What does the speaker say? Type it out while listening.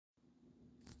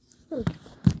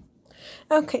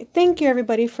Okay, thank you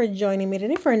everybody for joining me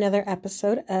today for another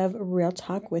episode of Real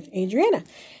Talk with Adriana.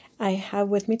 I have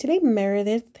with me today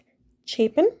Meredith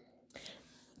Chapin,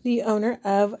 the owner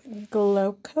of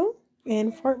Gloco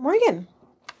in Fort Morgan.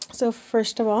 So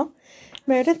first of all,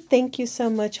 Meredith, thank you so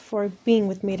much for being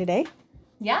with me today.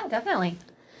 Yeah, definitely.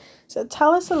 So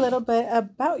tell us a little bit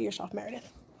about yourself,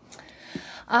 Meredith.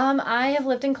 I have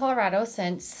lived in Colorado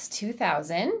since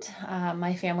 2000.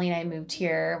 My family and I moved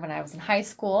here when I was in high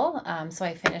school. So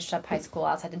I finished up high school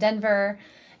outside of Denver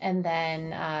and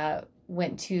then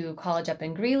went to college up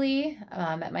in Greeley.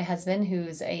 Met my husband,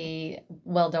 who's a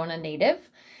Weldona native,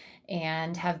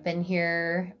 and have been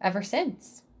here ever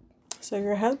since. So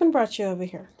your husband brought you over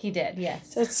here. He did,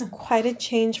 yes. So it's quite a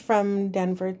change from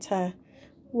Denver to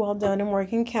Weldona in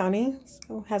Morgan County.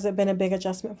 So has it been a big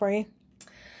adjustment for you?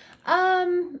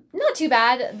 Not too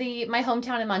bad. My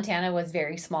hometown in Montana was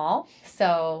very small,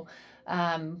 so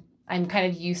I'm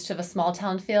kind of used to the small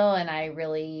town feel, and I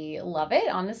really love it,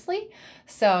 honestly.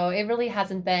 So it really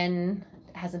hasn't been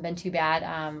too bad.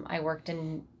 I worked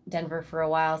in Denver for a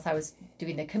while, so I was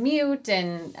doing the commute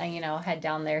and head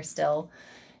down there still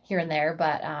here and there,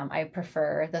 but I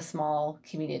prefer the small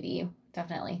community,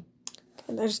 definitely.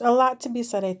 There's a lot to be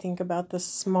said, I think, about the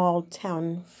small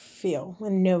town feel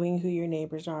and knowing who your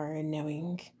neighbors are and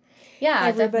knowing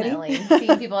everybody. Definitely.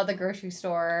 Seeing people at the grocery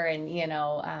store and,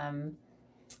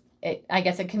 I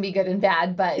guess it can be good and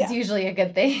bad, but it's usually a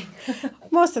good thing.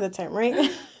 Most of the time,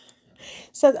 right?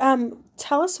 So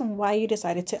tell us why you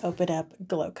decided to open up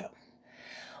Gloco.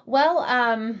 Well,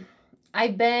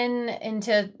 I've been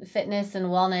into fitness and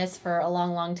wellness for a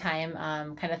long, long time,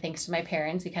 kind of thanks to my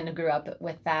parents. We kind of grew up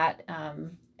with that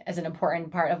as an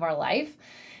important part of our life.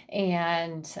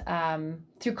 And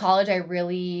through college,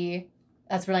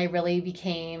 that's when I really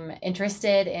became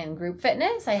interested in group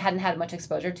fitness. I hadn't had much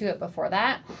exposure to it before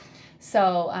that.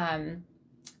 So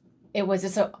it was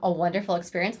just a wonderful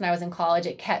experience when I was in college.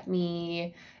 It kept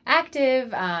me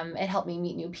active. It helped me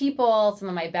meet new people. Some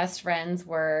of my best friends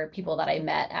were people that I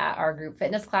met at our group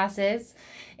fitness classes.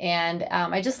 And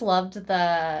I just loved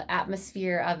the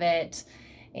atmosphere of it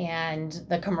and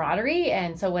the camaraderie.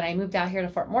 And so when I moved out here to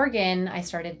Fort Morgan, I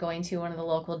started going to one of the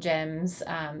local gyms,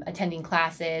 attending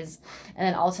classes, and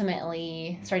then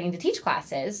ultimately starting to teach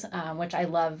classes, which I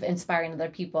love inspiring other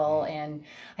people. And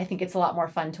I think it's a lot more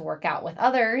fun to work out with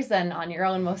others than on your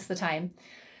own most of the time.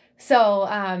 So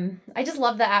I just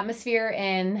love the atmosphere,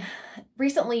 and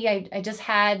recently I just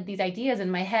had these ideas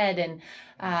in my head, and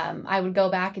I would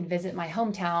go back and visit my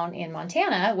hometown in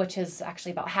Montana, which is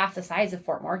actually about half the size of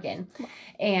Fort Morgan.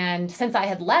 And since I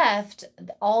had left,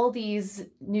 all these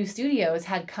new studios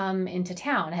had come into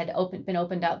town, had been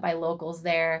opened up by locals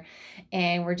there,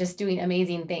 and were just doing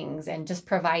amazing things and just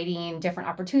providing different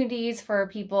opportunities for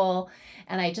people.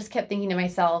 And I just kept thinking to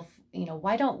myself,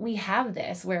 why don't we have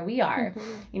this where we are?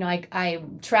 Mm-hmm.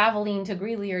 I'm traveling to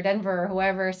Greeley or Denver or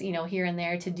whoever, here and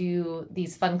there to do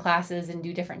these fun classes and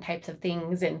do different types of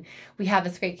things. And we have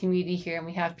this great community here, and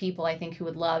we have people, I think, who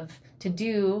would love to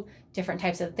do different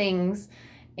types of things.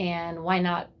 And why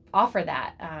not offer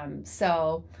that?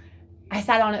 So I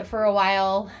sat on it for a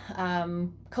while.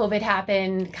 COVID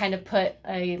happened, kind of put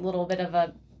a little bit of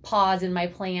a pause in my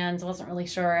plans. I wasn't really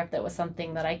sure if that was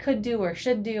something that I could do or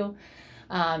should do.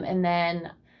 And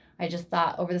then I just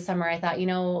thought over the summer, I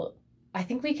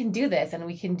think we can do this, and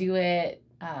we can do it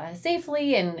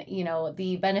safely. And,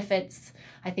 the benefits,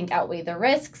 I think, outweigh the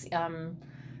risks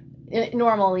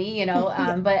normally,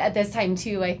 but at this time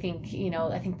too, I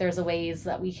think there's a ways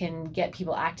that we can get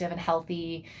people active and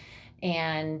healthy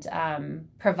and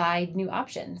provide new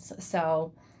options.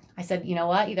 So I said, you know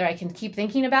what, either I can keep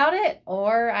thinking about it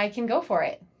or I can go for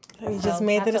it. You just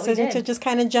made the decision to just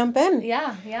kind of jump in.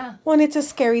 Yeah. Well, and it's a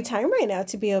scary time right now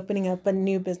to be opening up a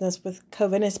new business with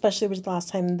COVID, especially with the last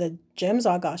time the gyms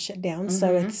all got shut down.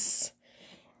 Mm-hmm. So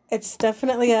it's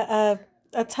definitely a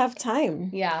tough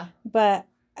time. Yeah. But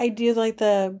I do like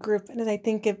the group, and I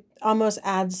think it almost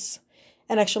adds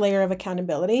an extra layer of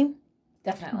accountability.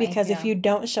 Definitely. Because if you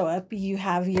don't show up, you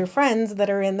have your friends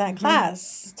that are in that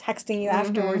class texting you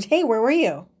afterwards, hey, where were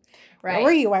you? Right. Where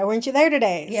were you? Why weren't you there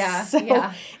today? Yeah. So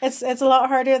it's a lot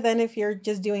harder than if you're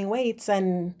just doing weights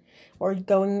or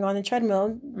going on a treadmill.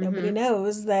 Mm-hmm. Nobody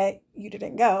knows that you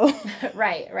didn't go.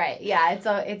 Right. Yeah,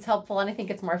 it's helpful, and I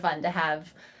think it's more fun to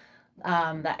have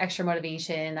that extra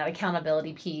motivation, that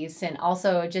accountability piece, and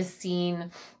also just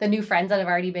seeing the new friends that have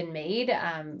already been made.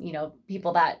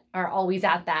 People that are always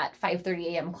at that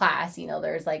 5:30 a.m. class.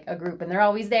 There's like a group and they're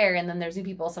always there, and then there's new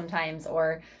people sometimes,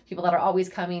 or people that are always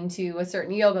coming to a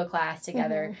certain yoga class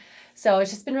together. Mm-hmm. So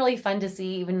it's just been really fun to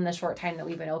see, even in the short time that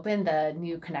we've been open, the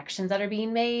new connections that are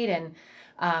being made. And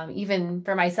even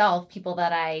for myself, people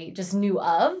that I just knew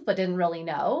of but didn't really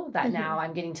know that now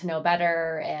I'm getting to know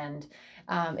better. And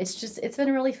it's been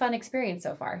a really fun experience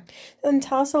so far. And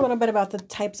tell us a little bit about the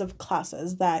types of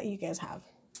classes that you guys have.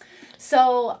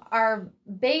 So our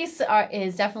base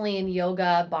is definitely in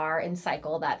yoga, bar, and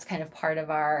cycle. That's kind of part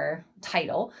of our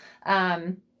title.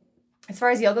 As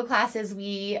far as yoga classes,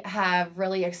 we have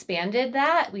really expanded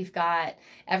that. We've got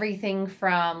everything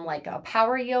from like a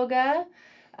power yoga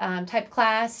type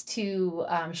class to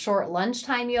short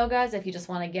lunchtime yogas. If you just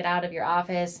want to get out of your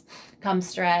office, come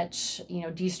stretch,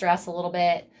 de-stress a little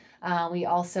bit. We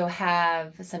also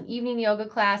have some evening yoga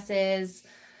classes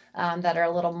that are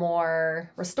a little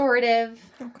more restorative.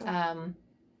 Okay.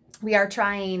 We are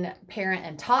trying parent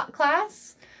and taught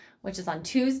class, which is on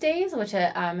Tuesdays, which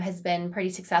has been pretty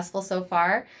successful so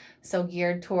far. So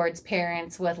geared towards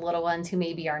parents with little ones who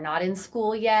maybe are not in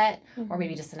school yet, or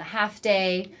maybe just in a half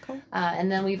day. Okay.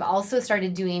 And then we've also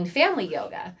started doing family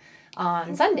yoga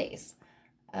on Sundays.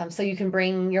 So you can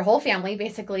bring your whole family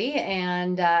basically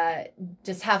and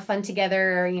just have fun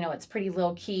together. It's pretty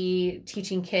low key,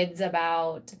 teaching kids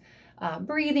about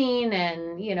breathing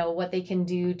and, what they can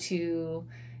do to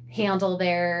handle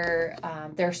their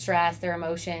stress, their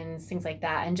emotions, things like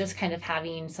that, and just kind of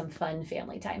having some fun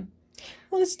family time.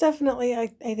 Well, it's definitely, I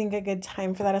think, a good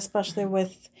time for that, especially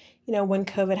with, when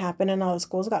COVID happened and all the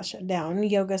schools got shut down.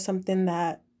 Yoga is something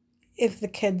that if the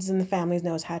kids and the families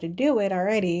knows how to do it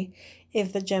already,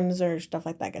 if the gyms or stuff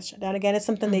like that gets shut down again, it's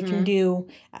something they can do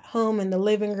at home in the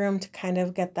living room to kind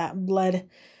of get that blood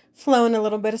flowing a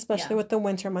little bit, especially with the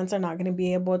winter months. They're not going to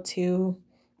be able to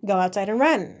go outside and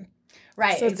run.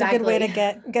 Right, so it's a good way to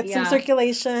get some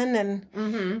circulation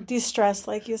and de-stress,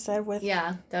 like you said.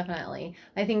 Yeah, definitely.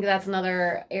 I think that's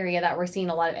another area that we're seeing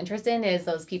a lot of interest in is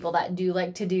those people that do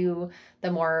like to do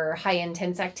the more high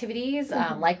intense activities,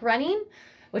 like running,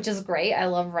 which is great. I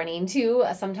love running too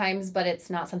sometimes, but it's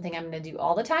not something I'm going to do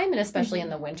all the time. And especially in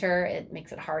the winter, it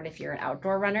makes it hard if you're an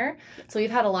outdoor runner. So we've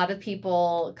had a lot of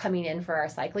people coming in for our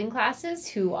cycling classes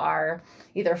who are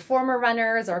either former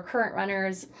runners or current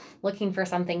runners looking for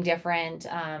something different.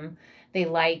 They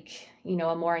like,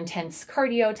 a more intense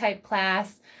cardio type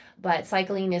class, but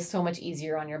cycling is so much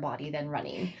easier on your body than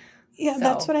running. Yeah,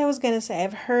 that's what I was going to say.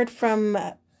 I've heard from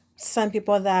some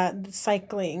people that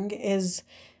cycling is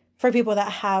for people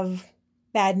that have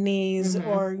bad knees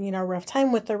or, rough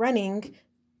time with the running.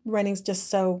 Running's just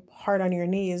so hard on your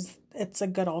knees. It's a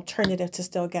good alternative to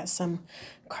still get some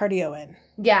cardio in.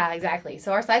 Yeah, exactly.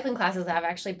 So our cycling classes have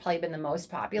actually probably been the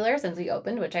most popular since we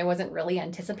opened, which I wasn't really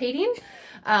anticipating.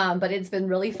 But it's been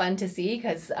really fun to see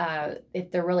because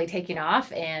they're really taking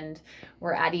off and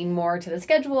we're adding more to the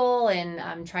schedule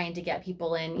and trying to get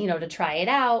people in, to try it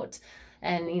out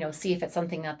and, see if it's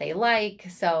something that they like.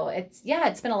 So it's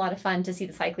been a lot of fun to see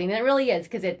the cycling. And it really is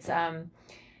because it's,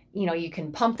 you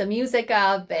can pump the music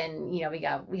up and,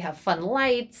 we have fun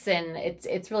lights and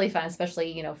it's really fun,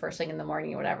 especially, first thing in the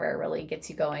morning or whatever, it really gets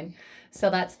you going.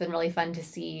 So that's been really fun to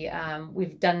see.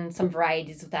 We've done some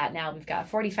varieties with that now. We've got a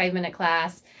 45-minute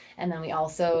class. And then we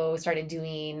also started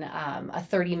doing a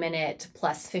 30-minute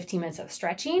plus 15 minutes of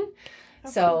stretching.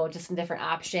 Okay. So just a different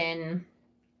option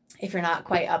if you're not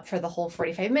quite up for the whole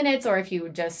 45 minutes or if you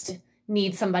just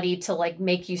need somebody to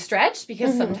make you stretch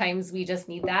because sometimes we just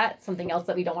need that, something else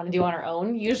that we don't want to do on our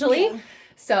own usually. Yeah.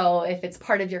 So if it's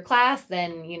part of your class,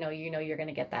 then you're going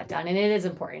to get that done. And it is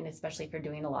important, especially if you're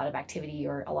doing a lot of activity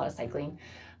or a lot of cycling,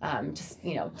 just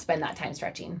spend that time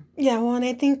stretching. Yeah, well, and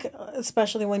I think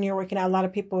especially when you're working out, a lot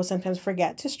of people sometimes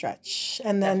forget to stretch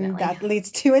and then that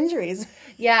leads to injuries.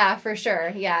 Yeah, for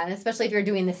sure. Yeah, and especially if you're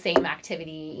doing the same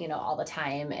activity, all the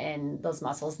time and those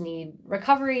muscles need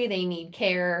recovery, they need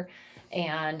care.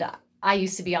 And I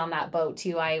used to be on that boat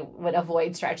too. I would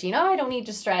avoid stretching. Oh, I don't need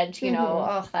to stretch,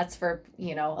 oh, that's for,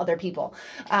 other people.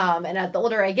 And the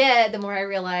older I get, the more I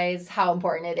realize how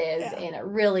important it is. Yeah. And it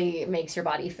really makes your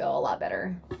body feel a lot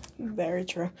better. Very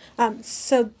true.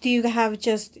 So do you have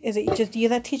is it just you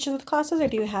that teaches the classes or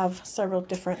do you have several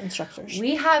different instructors?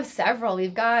 We have several.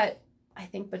 We've got, I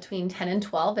think, between 10 and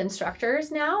 12 instructors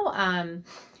now.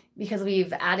 Because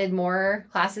we've added more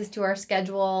classes to our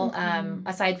schedule.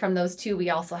 Aside from those two, we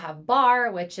also have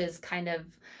bar, which is kind of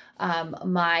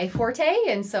my forte.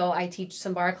 And so I teach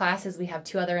some bar classes. We have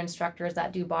 2 other instructors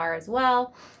that do bar as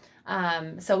well.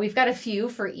 So we've got a few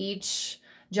for each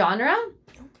genre.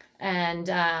 And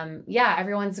yeah,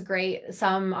 everyone's great.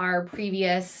 Some are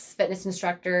previous fitness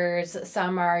instructors,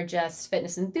 some are just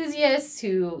fitness enthusiasts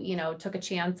who, took a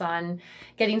chance on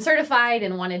getting certified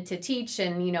and wanted to teach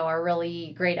and, are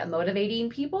really great at motivating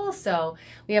people. So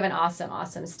we have an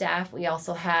awesome staff. We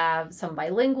also have some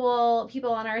bilingual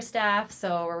people on our staff.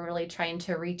 So we're really trying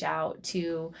to reach out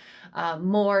to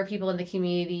more people in the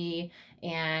community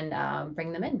and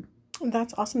bring them in.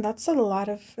 That's awesome. That's a lot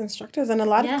of instructors and a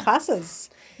lot of classes.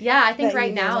 Yeah, I think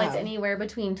right now it's anywhere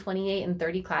between 28 and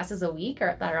 30 classes a week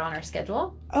that are on our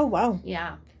schedule. Oh, wow.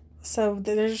 Yeah. So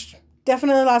there's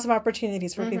definitely lots of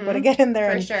opportunities for people to get in there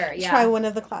and try one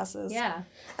of the classes. Yeah.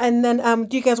 And then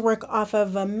do you guys work off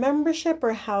of a membership,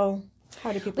 or how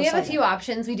do people We have a few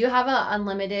options. We do have an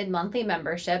unlimited monthly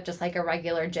membership, just like a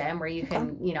regular gym, where you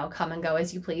can, come and go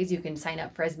as you please. You can sign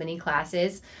up for as many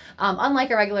classes.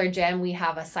 Unlike a regular gym, we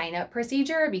have a sign-up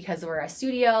procedure because we're a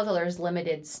studio, so there's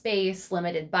limited space,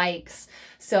 limited bikes.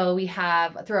 So we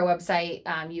have, through our website,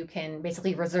 you can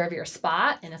basically reserve your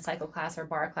spot in a cycle class or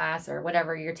bar class or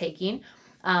whatever you're taking.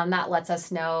 That lets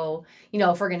us know,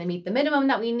 if we're going to meet the minimum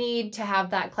that we need to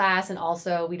have that class. And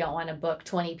also we don't want to book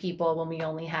 20 people when we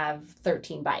only have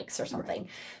 13 bikes or something. Right.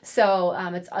 So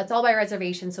it's all by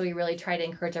reservation. So we really try to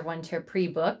encourage everyone to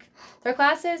pre-book their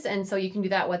classes. And so you can do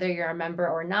that whether you're a member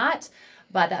or not.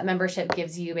 But that membership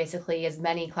gives you basically as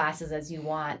many classes as you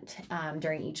want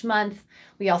during each month.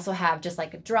 We also have just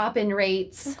like drop-in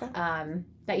rates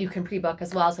that you can pre-book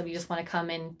as well. So if you just want to come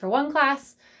in for one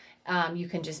class, you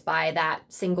can just buy that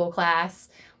single class.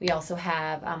 We also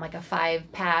have like a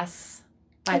 5-class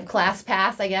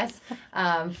pass, I guess,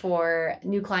 for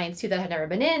new clients too that have never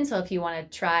been in. So if you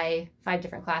want to try 5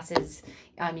 different classes,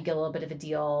 you get a little bit of a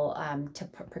deal to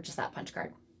purchase that punch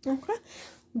card. Okay.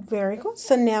 Very cool.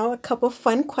 So now a couple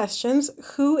fun questions.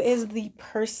 Who is the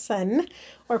person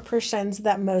or persons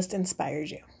that most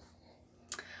inspires you?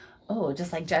 Oh,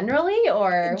 just like generally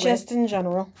or? Just in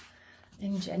general.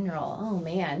 In general. Oh,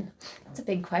 man. That's a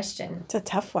big question. It's a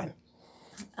tough one.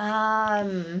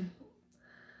 Gosh,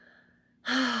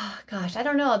 I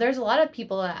don't know. There's a lot of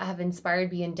people that have inspired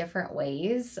me in different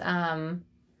ways. I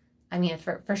mean,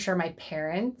 for sure, my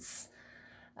parents.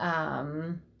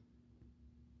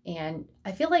 And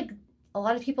I feel like a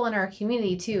lot of people in our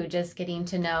community, too, just getting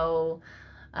to know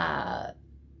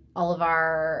all of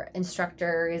our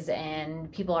instructors and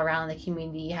people around the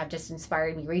community have just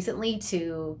inspired me recently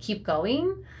to keep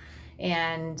going,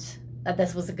 and that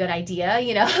this was a good idea,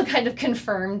 kind of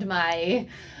confirmed my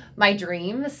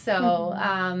dream. So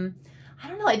I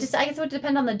don't know. I guess it would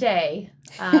depend on the day.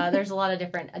 There's a lot of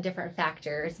different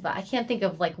factors, but I can't think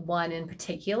of like one in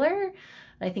particular.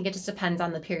 I think it just depends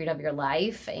on the period of your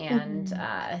life and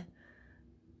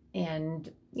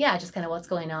yeah, just kind of what's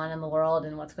going on in the world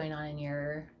and what's going on in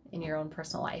your own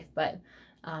personal life. But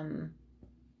I'm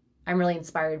really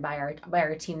inspired by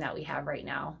our team that we have right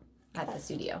now at the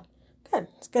studio. Good.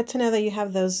 It's good to know that you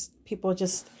have those people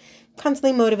just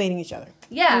constantly motivating each other.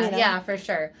 Yeah, yeah, for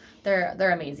sure.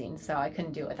 They're amazing, so I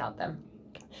couldn't do it without them.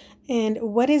 And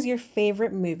what is your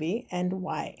favorite movie and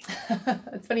why?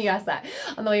 It's funny you asked that.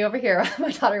 On the way over here,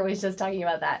 my daughter was just talking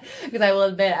about that because I will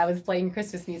admit I was playing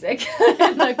Christmas music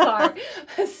in the car.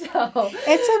 So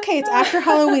it's okay. It's after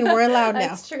Halloween. We're allowed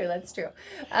now. That's true.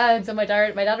 So my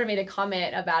daughter made a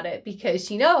comment about it because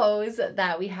she knows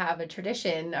that we have a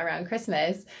tradition around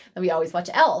Christmas that we always watch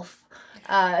Elf.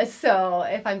 So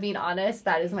if I'm being honest,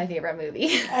 that is my favorite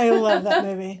movie. I love that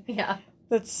movie. Yeah.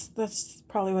 That's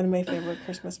probably one of my favorite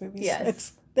Christmas movies.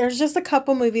 Yes. There's just a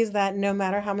couple movies that no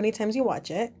matter how many times you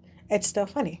watch it, it's still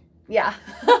funny. Yeah.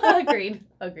 Agreed.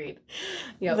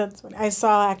 Yep. That's funny. I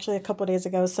saw actually a couple days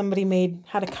ago somebody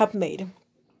had a cup made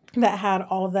that had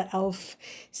all the Elf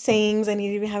sayings, and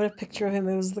you even have a picture of him.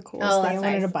 It was the coolest thing. I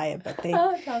wanted to buy it, but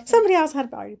awesome. Somebody else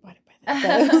had already bought it by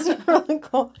then. It was really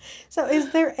cool. So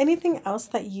is there anything else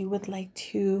that you would like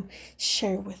to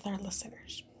share with our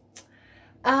listeners?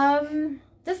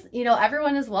 Just,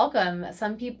 everyone is welcome.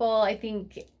 Some people, I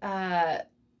think, are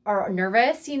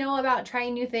nervous, about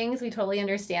trying new things. We totally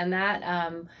understand that.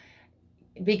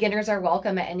 Beginners are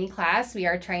welcome at any class. We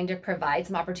are trying to provide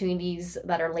some opportunities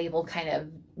that are labeled kind of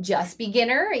just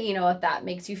beginner, if that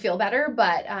makes you feel better.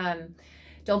 But,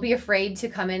 don't be afraid to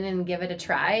come in and give it a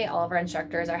try. All of our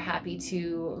instructors are happy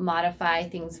to modify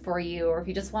things for you, or if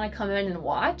you just want to come in and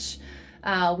watch.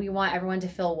 We want everyone to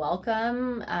feel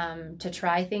welcome, to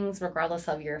try things regardless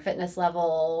of your fitness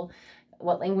level,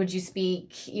 what language you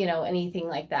speak, anything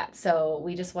like that. So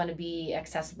we just want to be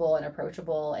accessible and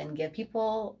approachable and give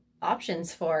people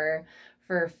options for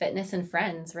fitness and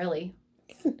friends, really.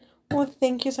 Well,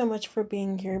 thank you so much for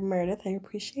being here, Meredith. I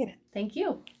appreciate it. Thank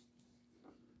you.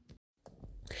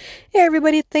 Hey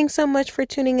everybody, thanks so much for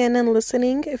tuning in and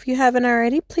listening. If you haven't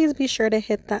already, please be sure to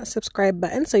hit that subscribe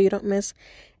button so you don't miss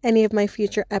any of my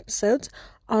future episodes.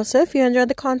 Also, if you enjoyed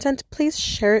the content, please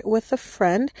share it with a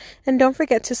friend. And don't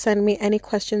forget to send me any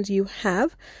questions you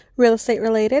have, real estate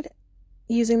related,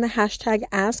 using the hashtag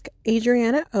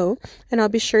AskAdrianaO, and I'll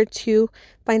be sure to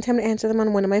find time to answer them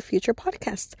on one of my future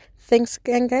podcasts. Thanks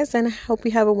again, guys, and I hope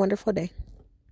you have a wonderful day.